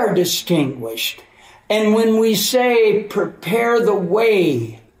 We are distinguished. And when we say, prepare the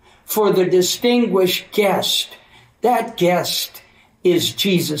way for the distinguished guest, that guest is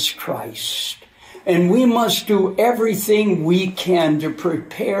Jesus Christ. And we must do everything we can to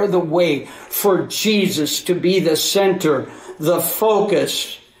prepare the way for Jesus to be the center, the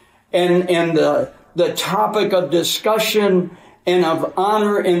focus, and the topic of discussion and of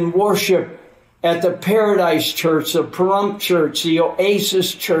honor and worship at the Paradise Church, the Pahrump Church, the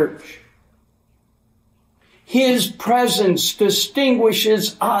Oasis Church. His presence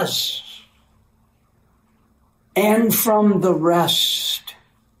distinguishes us and from the rest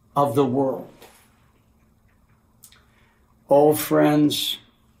of the world. Oh, friends,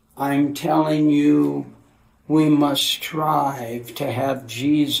 I'm telling you, we must strive to have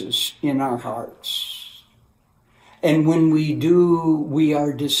Jesus in our hearts. And when we do, we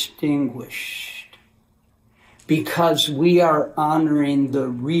are distinguished because we are honoring the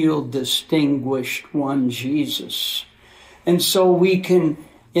real distinguished one, Jesus. And so we can,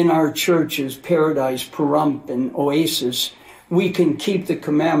 in our churches, Paradise, Pahrump, and Oasis, we can keep the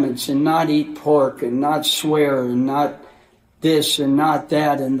commandments and not eat pork and not swear and not this and not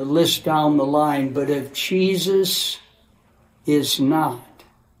that, and the list down the line. But if Jesus is not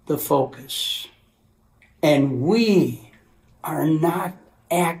the focus, and we are not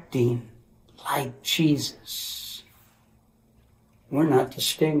acting like Jesus, we're not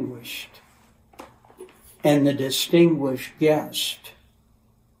distinguished. And the distinguished guest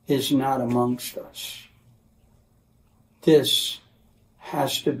is not amongst us. This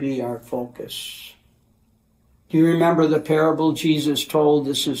has to be our focus. Do you remember the parable Jesus told?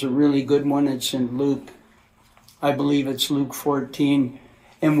 This is a really good one. It's in Luke. I believe it's Luke 14,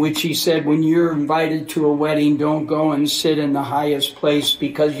 in which he said, when you're invited to a wedding, don't go and sit in the highest place,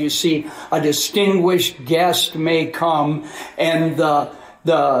 because you see, a distinguished guest may come, and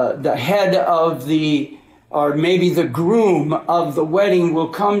the head of the, or maybe the groom of the wedding will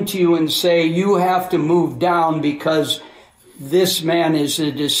come to you and say, you have to move down because this man is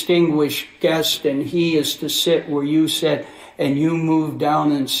a distinguished guest and he is to sit where you sit, and you move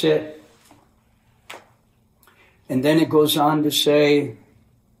down and sit. And then it goes on to say,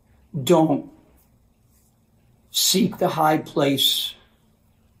 don't seek the high place.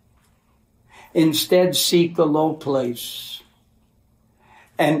 Instead, seek the low place.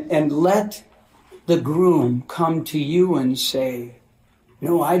 And let the groom come to you and say,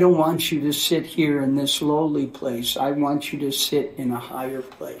 no, I don't want you to sit here in this lowly place. I want you to sit in a higher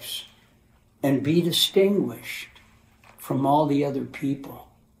place and be distinguished from all the other people.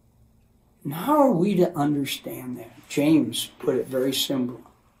 And how are we to understand that? James put it very simple.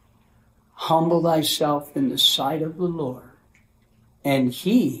 Humble thyself in the sight of the Lord, and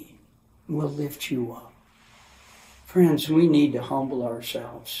he will lift you up. Friends, we need to humble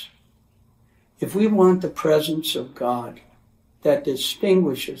ourselves. If we want the presence of God that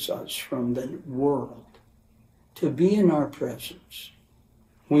distinguishes us from the world to be in our presence,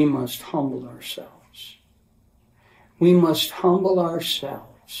 we must humble ourselves. We must humble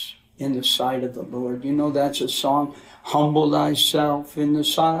ourselves in the sight of the Lord. You know, that's a song. Humble thyself in the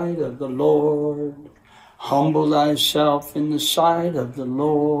sight of the Lord. Humble thyself in the sight of the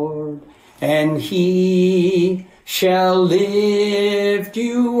Lord, and he shall lift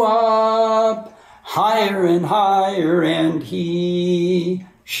you up higher and higher, and he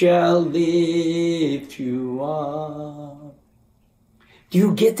shall lift you up. Do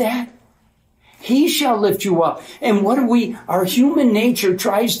you get that? He shall lift you up. And what do our human nature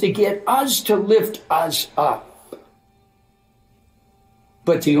tries to get us to lift us up.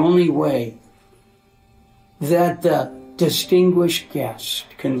 But the only way that the distinguished guest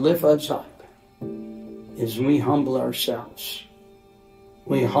can lift us up is we humble ourselves.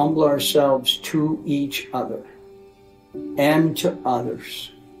 We humble ourselves to each other and to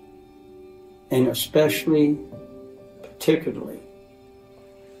others, and especially, particularly,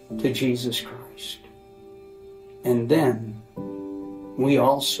 to Jesus Christ. And then we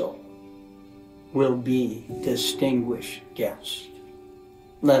also will be distinguished guests.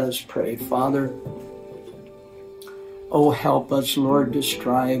 Let us pray. Father, oh, help us, Lord, to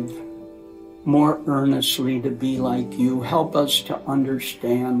strive more earnestly to be like you. Help us to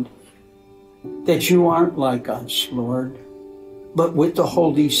understand that you aren't like us, Lord, but with the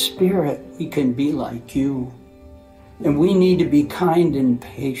Holy Spirit we can be like you. And we need to be kind and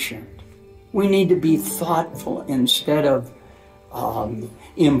patient. We need to be thoughtful instead of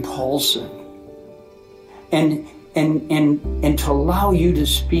impulsive. And to allow you to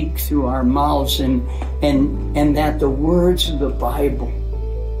speak through our mouths, and that the words of the Bible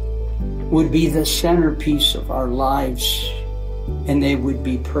would be the centerpiece of our lives, and they would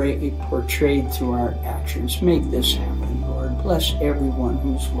be portrayed through our actions. Make this happen, Lord. Bless everyone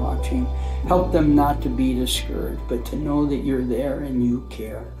who's watching. Help them not to be discouraged, but to know that you're there and you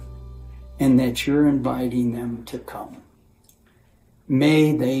care, and that you're inviting them to come.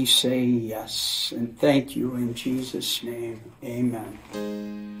 May they say yes, and thank you in Jesus' name.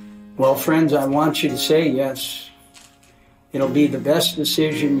 Amen. Well, friends, I want you to say yes. It'll be the best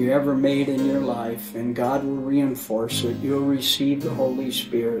decision you ever made in your life, and God will reinforce it. You'll receive the Holy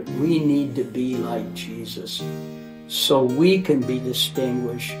Spirit. We need to be like Jesus so we can be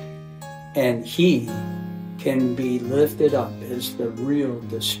distinguished, and he can be lifted up as the real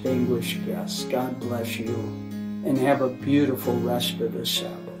distinguished guest. God bless you, and have a beautiful rest of the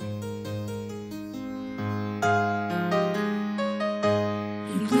Sabbath.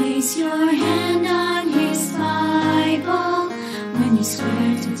 You place your hand on his Bible when you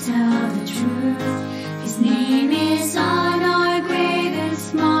swear to tell the truth. His name is on our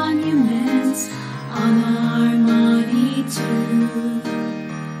greatest monuments, on our money too.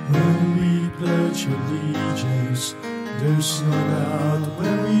 When we pledge allegiance, there's no doubt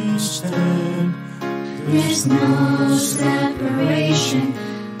where we stand. There's no separation,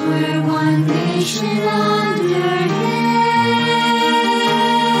 we're one nation under him.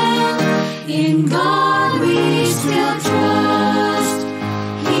 In God we still trust.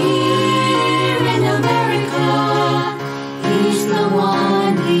 Here in America, he's the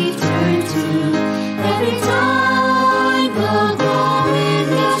one we turn to. Every time the going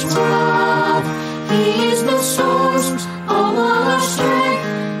gets rough, he is the source of all our strength.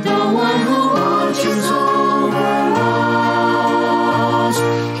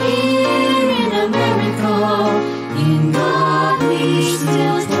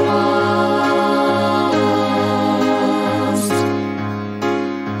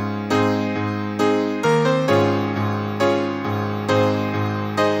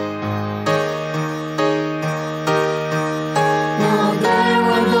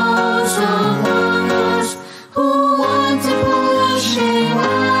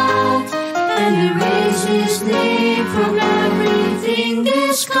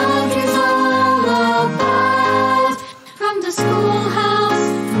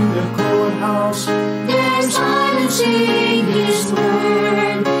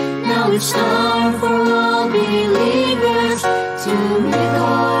 star for all believers to make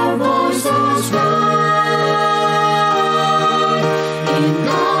our voices rise. In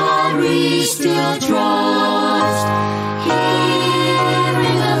God we still trust. Here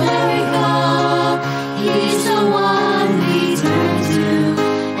in America, He's the one we turn to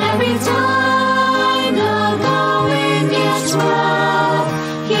every time the going gets rough.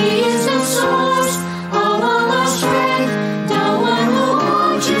 He is the source of all our strength, the one who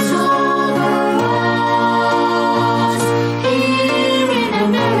watches over us. Here in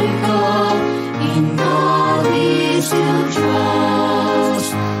America, in God we still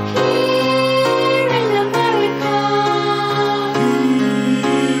trust. Here in America,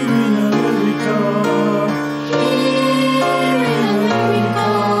 here in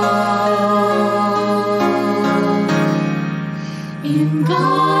America, in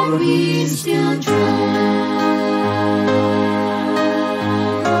God we still trust.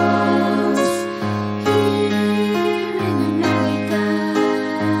 Here in America,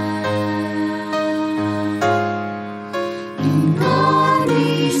 in God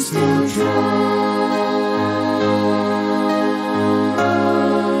we still trust.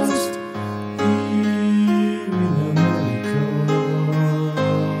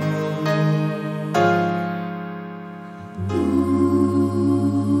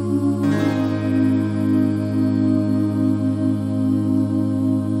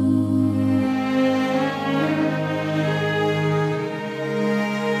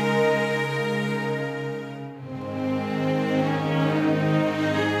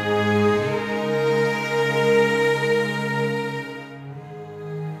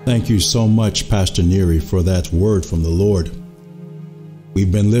 Thank you so much, Pastor Neri, for that word from the Lord.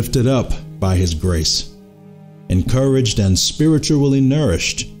 We've been lifted up by His grace, encouraged and spiritually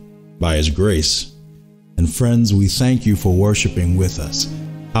nourished by His grace. And friends, we thank you for worshiping with us.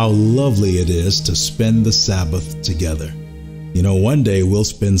 How lovely it is to spend the Sabbath together. You know, one day we'll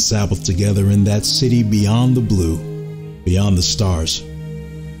spend Sabbath together in that city beyond the blue, beyond the stars.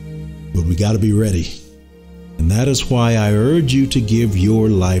 But we got to be ready. And that is why I urge you to give your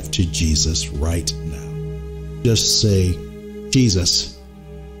life to Jesus right now. Just say, Jesus,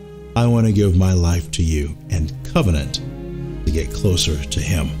 I want to give my life to you and covenant to get closer to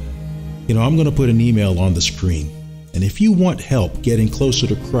Him. You know, I'm going to put an email on the screen. And if you want help getting closer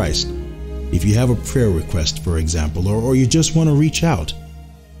to Christ, if you have a prayer request, for example, or you just want to reach out,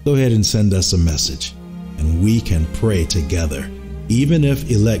 go ahead and send us a message and we can pray together. Even if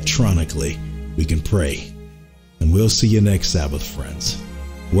electronically, we can pray. And we'll see you next Sabbath, friends,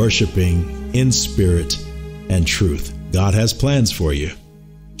 worshiping in spirit and truth. God has plans for you.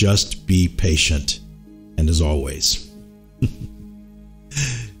 Just be patient. And as always,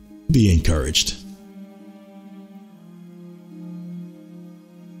 be encouraged.